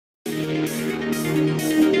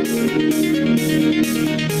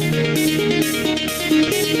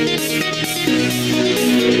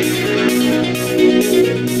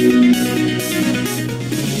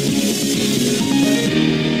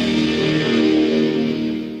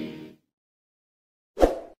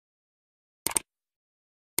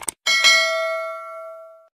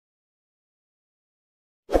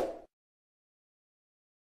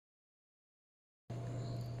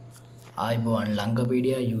ආයිබෝන් Lanka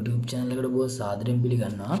පීඩියා YouTube channel එකට බොහොම සාදරයෙන්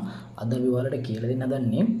පිළිගන්නවා. අද අපි ඔයාලට කියලා දෙන්න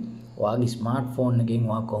හදන්නේ ඔයාගේ ස්මාර්ට්ෆෝන් එකෙන්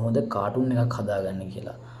ඔයා කොහොමද කාටුන් එකක් හදාගන්නේ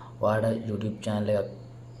කියලා. ඔයාලට YouTube channel එකක්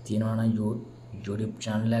තියෙනවා නම් YouTube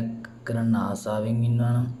channel එකක් කරන්න ආසාවෙන්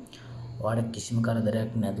ඉන්නවා නම් ඔයාලට කිසිම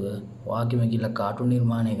කරදරයක් නැතුව ඔයාගේම කියලා කාටුන්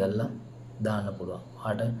නිර්මාණය කරලා දාන්න පුළුවන්.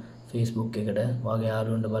 ඔයාලට Facebook එකට ඔයාගේ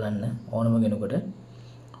යාළුවන්ට බලන්න ඕනම කෙනෙකුට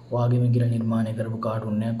ඔයාගේම කියලා නිර්මාණය කරපු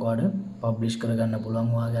කාටුන් එකක් ඔයාලට පබ්ලිෂ් කරගන්න පුළුවන්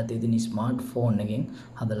ඔයාගේ අතේ තියෙන ස්මාර්ට්ෆෝන් එකෙන්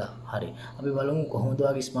හදලා. හරි. අපි බලමු කොහොමද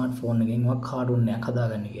ඔයාගේ ස්මාර්ට්ෆෝන් එකෙන් ඔයා කාටුන් එකක්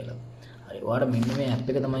හදාගන්නේ කියලා. හරි. ඔයාලට මෙන්න මේ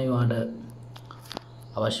ඇප් එක තමයි ඔයාලට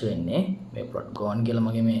අවශ්‍ය වෙන්නේ. මේ ගෝන් කියලා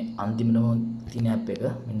මගේ මේ අන්තිමටම තියෙන ඇප් එක.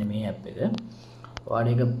 මෙන්න මේ ඇප් එක.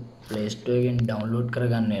 ඔයාලට ඒක Play Store එකෙන් ඩවුන්ලෝඩ්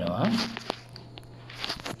කරගන්න වෙනවා.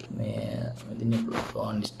 මේ මෙතන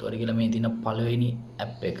ගෝන් ස්ටෝරි කියලා මේ තියෙන පළවෙනි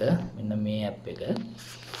ඇප් එක. මෙන්න මේ ඇප් එක.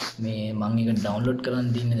 මේ මම එක ඩවුන්ලෝඩ් කරන්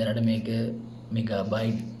දින්නේ දැනට මේක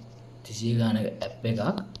මෙගාබයිට් 300 ගානක ඇප් එකක්.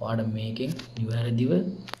 ඔයාලට මේකෙන් නිවැරදිව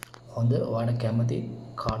හොඳ ඔයාලට කැමති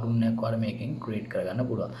කාටුන් එකක් ඔයාලට මේකෙන් ක්‍රියේට් කරගන්න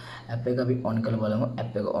පුළුවන්. ඇප් එක අපි ඔන් කරලා බලමු.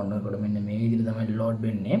 ඇප් එක ඔන් කරනකොට මෙන්න මේ විදිහට තමයි ලෝඩ්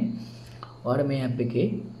වෙන්නේ. ඔයාලට මේ ඇප් එකේ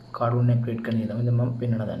කාටුන් එක ක්‍රියේට් කරන්න තමයි මම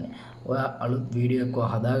පෙන්වන්න දන්නේ. ඔයා අලුත් වීඩියෝ එකක්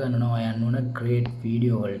හදා ගන්නවා යන්න ඕන ක්‍රියේට්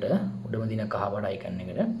වීඩියෝ වලට උඩම දින කහ පාට අයිකන්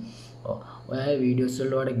එකට. ඔයා වීඩියෝස්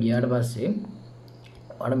වලට ඔයාලට ගියාට පස්සේ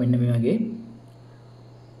ඔයාලා මෙන්න මේ වගේ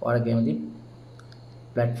ඔයාලා කැමති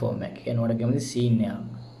platform එකක්. කියන්නේ ඔයාලා කැමති scene එකක්.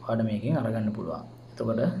 ඔයාලා මේකෙන් අරගන්න පුළුවන්.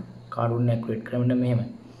 එතකොට කාටුන් එකක් ක්‍රියේට් කරන්න මෙහෙම.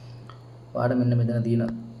 ඔයාලා මෙන්න මෙතන තියෙන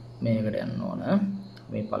මේකට යන්න ඕන.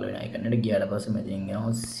 මේ පළවෙනි අයිකන් එකට ගියාට පස්සේ මෙතෙන්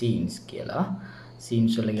යනවා scenes කියලා.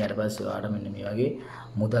 scenes වල ගියාට පස්සේ ඔයාලා මෙන්න මේ වගේ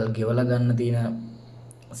මුදල් ගෙවලා ගන්න තියෙන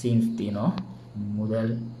scenes තියෙනවා. මුදල්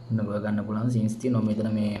නගව ගන්න පුළුවන් scenes තියෙනවා.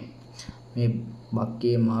 මෙතන මේ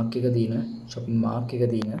බක්කේ මාක් එක තියෙන shopping මාක් එක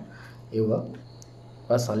තියෙන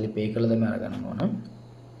ඒවා සල්ලි පේ කරලා තමයි අරගන්න ඕන.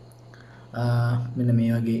 මෙන්න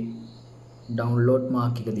මේ වගේ ඩවුන්ලෝඩ්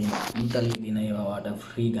මාක් එක තියෙන ඊතලයේ තියෙන ඒවා ඔයාලට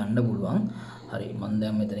ෆ්‍රී ගන්න පුළුවන්. හරි මම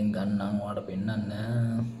දැන් මෙතනින් ගන්නම් ඔයාලට පෙන්නන්න.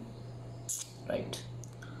 රයිට්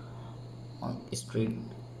මම ස්ට්‍රීට්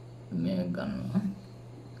මේ ගන්නවා.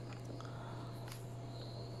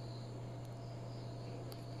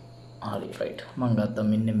 හරි රයිට් මම ගත්තා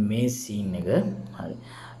මෙන්න මේ සීන් එක. හරි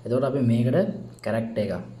එතකොට අපි මේකට කැරක්ටර්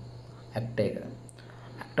එකක්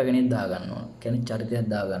ඇක්ටර් කෙනෙක් දා ගන්න ඕන. කියන්නේ චරිතයක්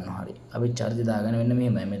දා ගන්නවා. හරි අපි චරිතය දාගෙන මෙන්න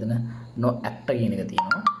මෙහෙමයි. මෙතන no actor කියන එක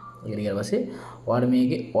තියෙනවා. ඒක ඊට පස්සේ ඔයාලට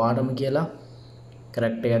මේකේ ඔයාටම කියලා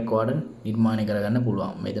කැරක්ටර් එකක් ඔයාලට නිර්මාණය කරගන්න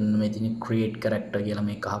පුළුවන්. මෙතන මේ තියෙන create character කියලා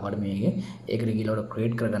මේ කහ පාට මේකේ ඒකට ගිහලා ඔයාලට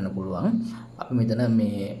create කරගන්න පුළුවන්. අපි මෙතන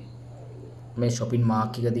මේ shopping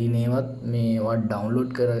මාක් එක තියෙන ඒවත් මේ ඔයාලා ඩවුන්ලෝඩ්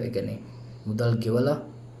කර ඒ කියන්නේ මුදල් ගෙවලා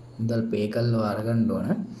මුදල් පේ කරලා අරගන්න ඕන.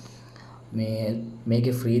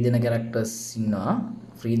 මේකේ ෆ්‍රී දෙන කැරක්ටර්ස් ඉන්නවා.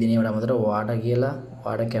 ෆ්‍රී දෙනේවට අමතරව ඔයාට කියලා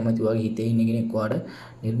ඔයාට කැමති වගේ හිතේ ඉන්න කෙනෙක් ඔයාට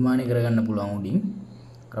නිර්මාණය කරගන්න පුළුවන් උඩින්.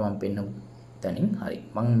 අර මම පෙන්න තැනින්. හරි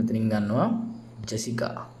මම මෙතනින් ගන්නවා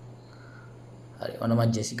ජෙසිකා. හරි ඔන්න මම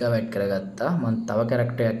ජෙසිකා ඇඩ් කරගත්තා. මම තව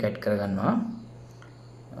කැරක්ටර් එකක් ඇඩ් කරගන්නවා.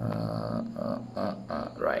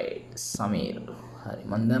 right සමීර්. හරි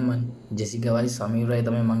මම දැන් ජෙසිකා වයි සමීර්යි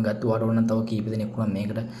තමයි මම ගත්තා. ඔයාලට ඕන තව කීප දෙනෙක් වුණා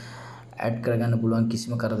මේකට ඇඩ් කරගන්න පුළුවන්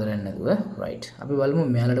කිසිම කරදරයක් නැතුව. right අපි බලමු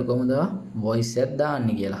මෙයාලට කොහොමද voice එකක්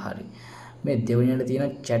දාන්නේ කියලා. හරි මේ දෙවෙනියට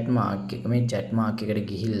තියෙන chat mark එක මේ chat mark එකට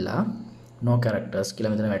ගිහිල්ලා no characters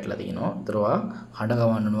කියලා මෙතන වැටලා තියෙනවා. ඒතර ඔයා හඬ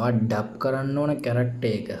ගවන්න ඕන. ඔයා ඩබ් කරන්න ඕන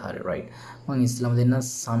character එක. හරි right මම ඉස්සෙල්ලාම දෙන්න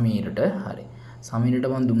සමීර්ට. හරි සමීර්ට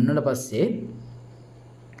මම දුන්නට පස්සේ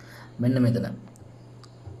මෙන්න මෙතන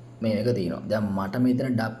මේක තියෙනවා. දැන් මට මෙතන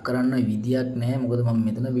ඩබ් කරන්න විදියක් නැහැ. මොකද මම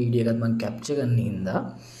මෙතන වීඩියෝ එකක් මම කැප්චර් කරන්න හින්දා.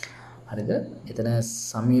 හරිද? එතන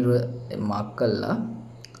සමීර මාක් කළා.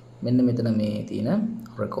 මෙන්න මෙතන මේ තියෙන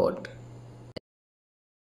රෙකෝඩ්.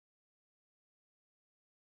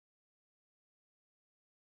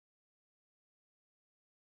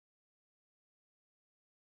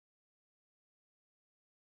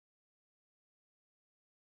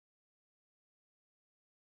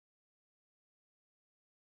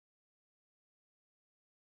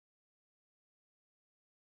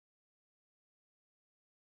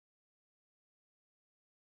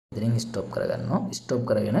 ඉතින් ස්ටොප් කරගන්නවා. ස්ටොප්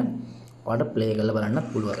කරගෙන ඔයාලට ප්ලේ කරලා බලන්නත්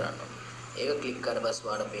පුළුවන් කරනවා. ඒක ක්ලික් කරලා බස්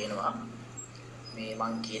ඔයාලට පේනවා. මේ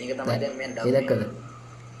මං කියන එක තමයි දැන් මම ඩවුන්ලෝඩ්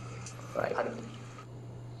right.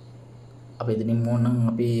 අපි ඉතින් ඕනනම්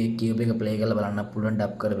අපි කියූබ් එක ප්ලේ කරලා බලන්න පුළුවන්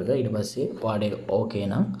ඩබ් කරපු එක. ඊට පස්සේ ඔයාට ඒක ඕකේ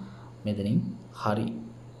නම් මෙතනින් හරි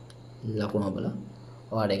ලකුණ ඔබලා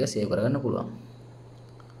ඔයාට ඒක සේව් කරගන්න පුළුවන්.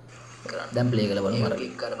 දැන් ප්ලේ කරලා බලමු. අර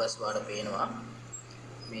ක්ලික් කරලා බස් ඔයාට පේනවා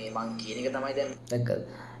මේ මං කියන එක තමයි දැන් දැක්කද?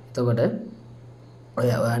 එතකොට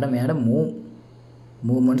ඔයාට මෙයාට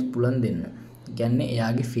මූව්මන්ට්ස් පුළුවන් දෙන්න. කියන්නේ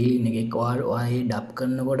එයාගේ ෆීලින් එක එක්ක ඔයා ඒ ඩබ්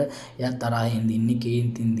කරනකොට එයා තරහින් දින්නේ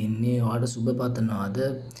කේන්තින් දින්නේ ඔයාට සුබ පතනවාද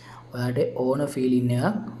ඔයාට ඕන ෆීලින්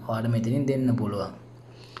එකක් ඔයාට මෙතනින් දෙන්න පුළුවන්.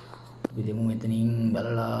 අපි දෙමු මෙතනින්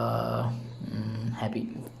බලලා හැපි.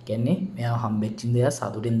 කියන්නේ මෙයා හම්බෙච්ච ඉඳ එයා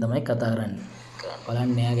සතුටින් තමයි කතා කරන්නේ.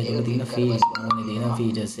 බලන්න එයාගේ ඒක තියෙන ෆීල්ස් මොනේ තියෙන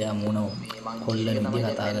ෆීචර්ස් එයා මොන කොල්ලන විදිය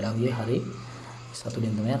කතා කරන විදිය හරි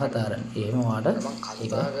සතුටින් තමයි කතා කරන්නේ. එහෙම ඔයාට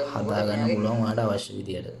ඒක හදා ගන්න පුළුවන් ඔයාට අවශ්‍ය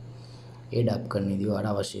විදියට. ඒ ඩබ් කරන විදිය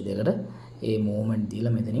ඔයාට අවශ්‍ය විදියකට ඒ මූවමන්ට්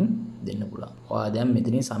දීලා මෙතනින් දෙන්න පුළුවන්. ඔයා දැන්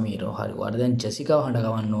මෙතනින් සමීරව හරි. ඔයාට දැන් ජෙසිකාව හඬ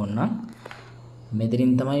ගවන්න ඕන නම්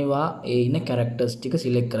මෙතනින් තමයි ඔයා ඒ ඉන්න කැරක්ටර්ස් ටික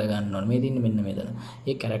සිලෙක්ට් කරගන්න ඕනේ. මේ දින්නේ මෙන්න මෙතන.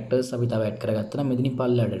 ඒ කැරක්ටර්ස් අපි තව ඇඩ් කරගත්තා නම් මෙතනින්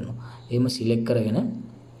පල්ලෙහාට එනවා. එහෙම සිලෙක්ට් කරගෙන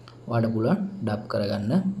ඔයාට පුළුවන් ඩබ්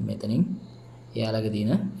කරගන්න මෙතනින් එයාලගේ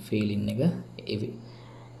තියෙන ෆීලින් එක ඒ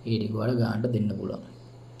ටික ඔයාලා ගන්නට දෙන්න පුළුවන්.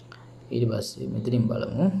 ඊට පස්සේ මෙතනින්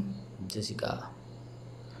බලමු ජෙසිකා.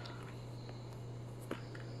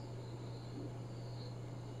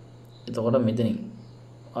 එතකොට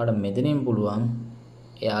මෙතනින් පුළුවන්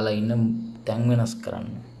එයාලා ඉන්න තැන් වෙනස් කරන්න.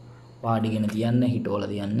 වාඩිගෙන තියන්න, හිටවල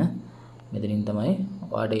තියන්න. මෙතනින් තමයි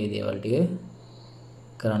ඔයාට මේ දේවල් ටික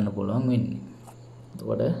කරන්න පුළුවන් වෙන්නේ.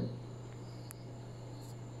 එතකොට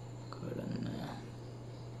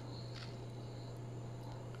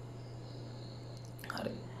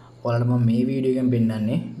හරි. ඔයාලට මම මේ වීඩියෝ එකෙන්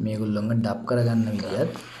පෙන්නන්නේ මේගොල්ලෝන්ගේ ඩබ් කරගන්න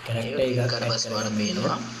විදියත් කැරක්ටර් එකක් ඇඩ් කරගන්න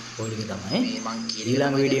පේනවා. ඔය ටික තමයි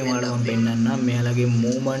ඊළඟ වීඩියෝ වල මම පෙන්නන්නම් මෙයාලගේ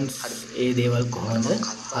මූවමන්ට්ස් ඒ දේවල් කොහොමද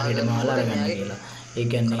හරියටම ඔයාලා අරගන්න කියලා. ඒ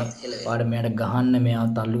කියන්නේ ඔයාලට මෙයාට ගහන්න, මෙයාව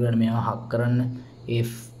තල්ලු කරන්න, මෙයාව හක් කරන්න ඒ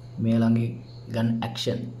මෙයාලගේ ගන්න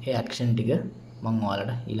ඇක්ෂන්. ඒ ඇක්ෂන් ටික මම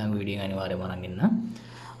ඔයාලට ඊළඟ වීඩියෝ එක අනිවාර්යයෙන්ම අරන් එන්න.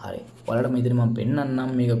 හරි. ඔයාලට මෙතන මම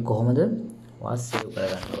පෙන්නන්නම් මේක කොහොමද ඔයා සේව්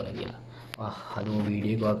කරගන්න ඕනේ කියලා. ඔයා හදපු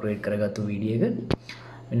වීඩියෝ එක ඔයා ක්‍රියේට් කරගත්තු වීඩියෝ එක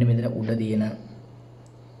මෙන්න මෙතන උඩ තියෙන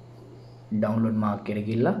download mark එකට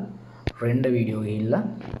ගිහිල්ලා render video ගිහිල්ලා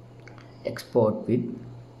export with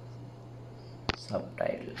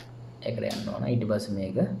subtitle එකට යන්න ඕන. ඊට පස්සේ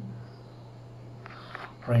මේක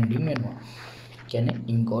rendering වෙනවා. කියන්නේ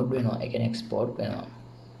encode වෙනවා. ඒ කියන්නේ export වෙනවා.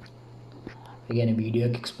 ඒ කියන්නේ වීඩියෝ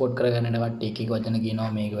එක export කරගන්නට වට එක වචන කියනවා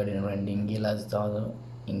මේක වැඩෙන rendering කියලා තව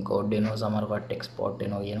encode වෙනවා සමහර කට export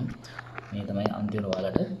වෙනවා කියනවා. මේ තමයි අන්තිමට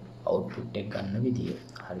ඔයාලට output එක ගන්න විදිය.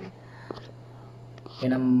 හරි.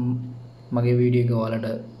 එහෙනම් මගේ වීඩියෝ එක ඔයාලට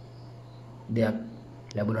දෙයක්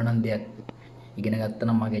ලැබුණා නම් දෙයක් ඉගෙන ගත්තා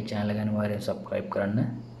නම් මගේ channel එක අනිවාර්යෙන් subscribe කරන්න.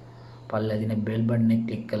 පල්ලෙහා තියෙන bell button එක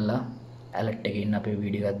click කරලා alert එකේ ඉන්න අපේ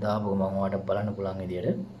වීඩියෝ එකක් දාපුවම මම ඔයාලට බලන්න පුළුවන්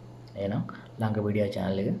විදියට. එහෙනම් ලංකා පීඩියා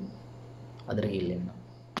channel එක අදට ගිහින් එන්න.